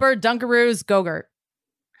 Hamburger Helper, Dunkaroos, Go-Gurt.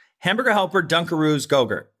 Hamburger Helper, Dunkaroos,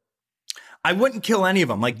 Go-Gurt. I wouldn't kill any of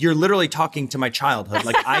them. Like, you're literally talking to my childhood.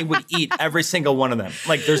 Like, I would eat every single one of them.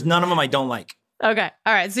 Like, there's none of them I don't like. Okay.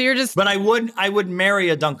 All right. So you're just... But I would marry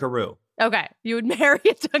a Dunkaroo. Okay. You would marry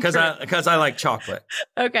a Dunkaroo. Because I like chocolate.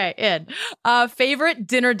 Okay. Favorite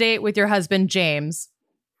dinner date with your husband, James?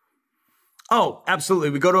 Oh, absolutely.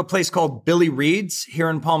 We go to a place called Billy Reed's here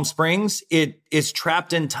in Palm Springs. It is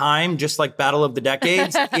trapped in time, just like Battle of the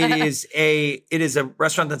Decades. It is a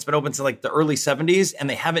restaurant that's been open since like the early 70s, and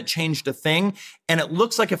they haven't changed a thing. And it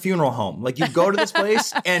looks like a funeral home. Like, you go to this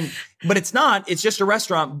place but it's not. It's just a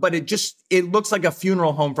restaurant, but it looks like a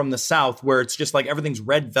funeral home from the South, where it's just like everything's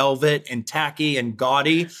red velvet and tacky and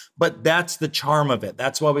gaudy. But that's the charm of it.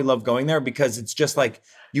 That's why we love going there, because it's just like,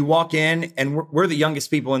 you walk in and we're the youngest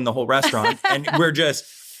people in the whole restaurant, and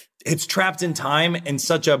it's trapped in time and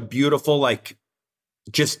such a beautiful, like,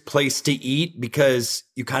 just place to eat, because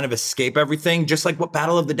you kind of escape everything, just like what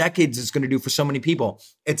Battle of the Decades is going to do for so many people.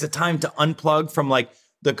 It's a time to unplug from like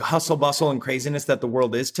the hustle bustle and craziness that the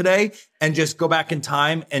world is today, and just go back in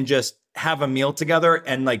time and just have a meal together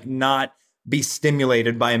and like not be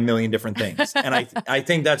stimulated by a million different things. And I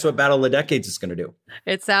think that's what Battle of the Decades is going to do.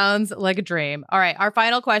 It sounds like a dream. All right. Our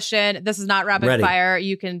final question. This is not rapid fire.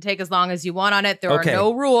 You can take as long as you want on it. There are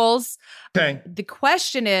no rules. Okay. The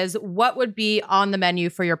question is, what would be on the menu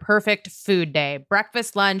for your perfect food day?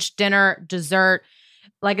 Breakfast, lunch, dinner, dessert.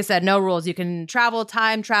 Like I said, no rules. You can travel,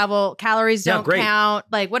 time travel, calories don't count,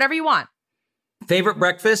 like whatever you want. Favorite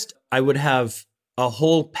breakfast? I would have a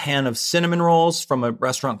whole pan of cinnamon rolls from a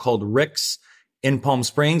restaurant called Rick's in Palm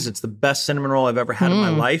Springs. It's the best cinnamon roll I've ever had in my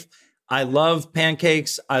life. I love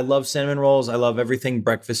pancakes. I love cinnamon rolls. I love everything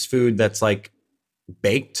breakfast food that's like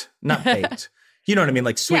baked, not baked. You know what I mean?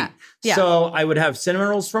 Like sweet. Yeah. So I would have cinnamon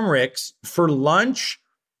rolls from Rick's. For lunch,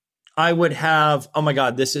 I would have, oh my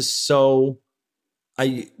God, this is so,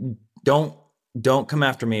 don't come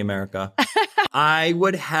after me, America. I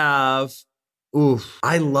would have,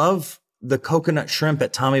 I love the coconut shrimp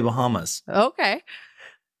at Tommy Bahama's. Okay.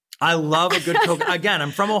 I love a good coconut. Again,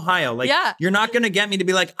 I'm from Ohio. Like, you're not going to get me to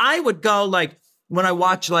be like, I would go like, when I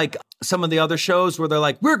watch like some of the other shows where they're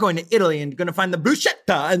like, we're going to Italy and going to find the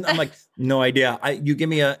bruschetta. And I'm like, no idea. You give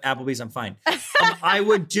me a Applebee's, I'm fine. I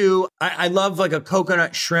would do, I love like a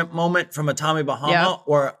coconut shrimp moment from a Tommy Bahama,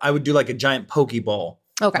 or I would do like a giant poke bowl.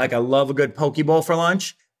 Okay. Like I love a good poke bowl for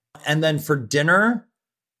lunch. And then for dinner,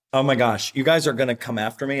 oh my gosh, you guys are going to come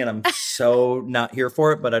after me and I'm so not here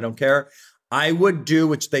for it, but I don't care. I would do,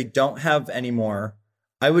 which they don't have anymore,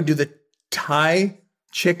 I would do the Thai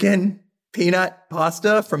chicken peanut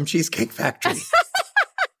pasta from Cheesecake Factory.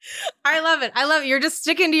 I love it. I love it. You're just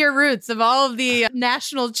sticking to your roots of all of the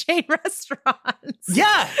national chain restaurants.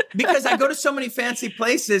 Yeah, because I go to so many fancy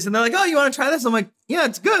places and they're like, oh, you want to try this? I'm like, yeah,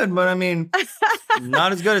 it's good. But I mean,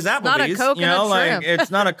 not as good as Applebee's. Not a coconut shrimp. Like it's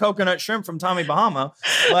not a coconut shrimp from Tommy Bahama.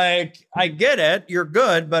 Like, I get it. You're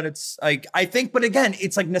good. But it's like, I think, but again,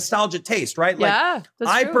 it's like nostalgia taste, right? Like, yeah,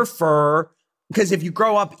 I prefer, because if you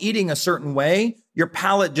grow up eating a certain way, your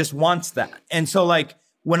palate just wants that. And so like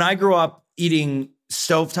when I grew up eating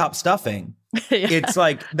stovetop stuffing, it's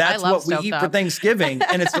like, that's what we eat for Thanksgiving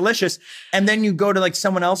and it's delicious. And then you go to like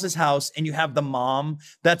someone else's house and you have the mom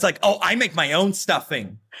that's like, oh, I make my own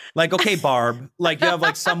stuffing. Like, okay, Barb, like you have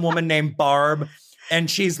like some woman named Barb and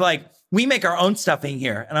she's like, we make our own stuffing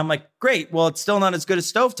here. And I'm like, great. Well, it's still not as good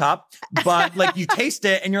as stovetop, but like you taste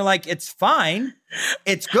it and you're like, it's fine.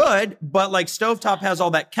 It's good. But like stovetop has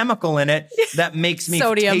all that chemical in it that makes me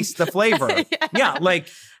taste the flavor.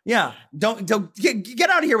 Don't get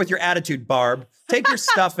out of here with your attitude, Barb. Take your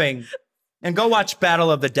stuffing and go watch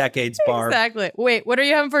Battle of the Decades, Barb. Exactly. Wait, what are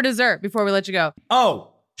you having for dessert before we let you go?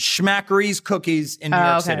 Oh, Schmackery's cookies in New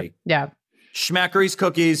York City. Yeah. Schmackery's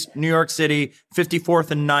cookies, New York City,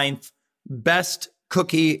 54th and 9th. Best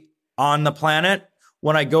cookie on the planet.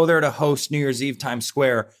 When I go there to host New Year's Eve Times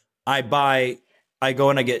Square, I go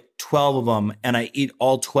and I get 12 of them and I eat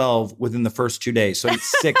all 12 within the first 2 days. So I eat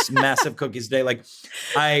 6 massive cookies a day. Like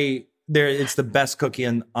it's the best cookie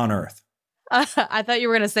on earth. I thought you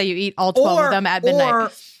were going to say you eat all 12 of them at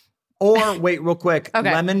midnight. Or wait, real quick.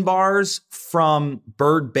 Okay. Lemon bars from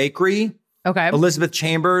Bird Bakery. Okay. Elizabeth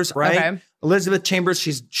Chambers, right? Okay. Elizabeth Chambers,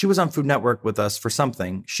 she was on Food Network with us for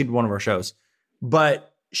something. She did one of our shows.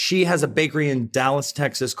 But she has a bakery in Dallas,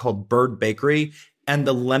 Texas called Bird Bakery. And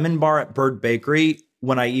the lemon bar at Bird Bakery,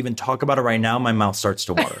 when I even talk about it right now, my mouth starts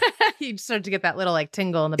to water. You start to get that little like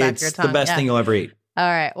tingle in the back of your tongue. It's the best thing you'll ever eat. All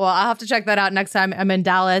right. Well, I'll have to check that out next time I'm in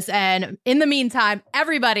Dallas. And in the meantime,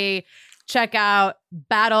 everybody check out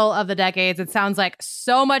Battle of the Decades. It sounds like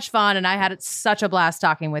so much fun. And I had such a blast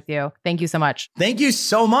talking with you. Thank you so much. Thank you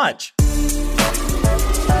so much.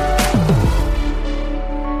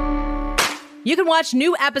 You can watch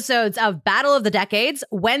new episodes of Battle of the Decades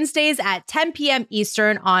Wednesdays at 10 p.m.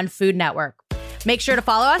 Eastern on Food Network. Make sure to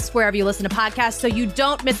follow us wherever you listen to podcasts so you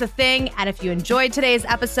don't miss a thing. And if you enjoyed today's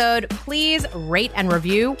episode, please rate and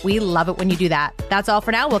review. We love it when you do that. That's all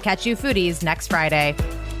for now. We'll catch you foodies next Friday.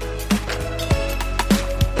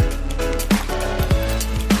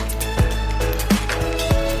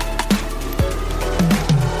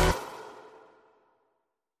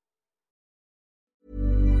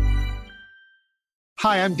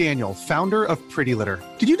 Hi, I'm Daniel, founder of Pretty Litter.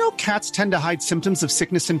 Did you know cats tend to hide symptoms of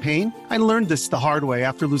sickness and pain? I learned this the hard way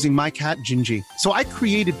after losing my cat, Gingy. So I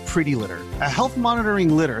created Pretty Litter, a health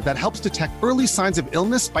monitoring litter that helps detect early signs of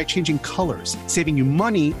illness by changing colors, saving you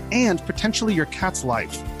money and potentially your cat's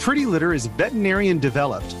life. Pretty Litter is veterinarian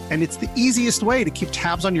developed, and it's the easiest way to keep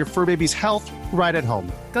tabs on your fur baby's health right at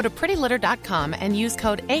home. Go to prettylitter.com and use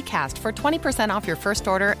code ACAST for 20% off your first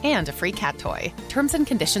order and a free cat toy. Terms and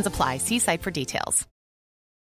conditions apply. See site for details.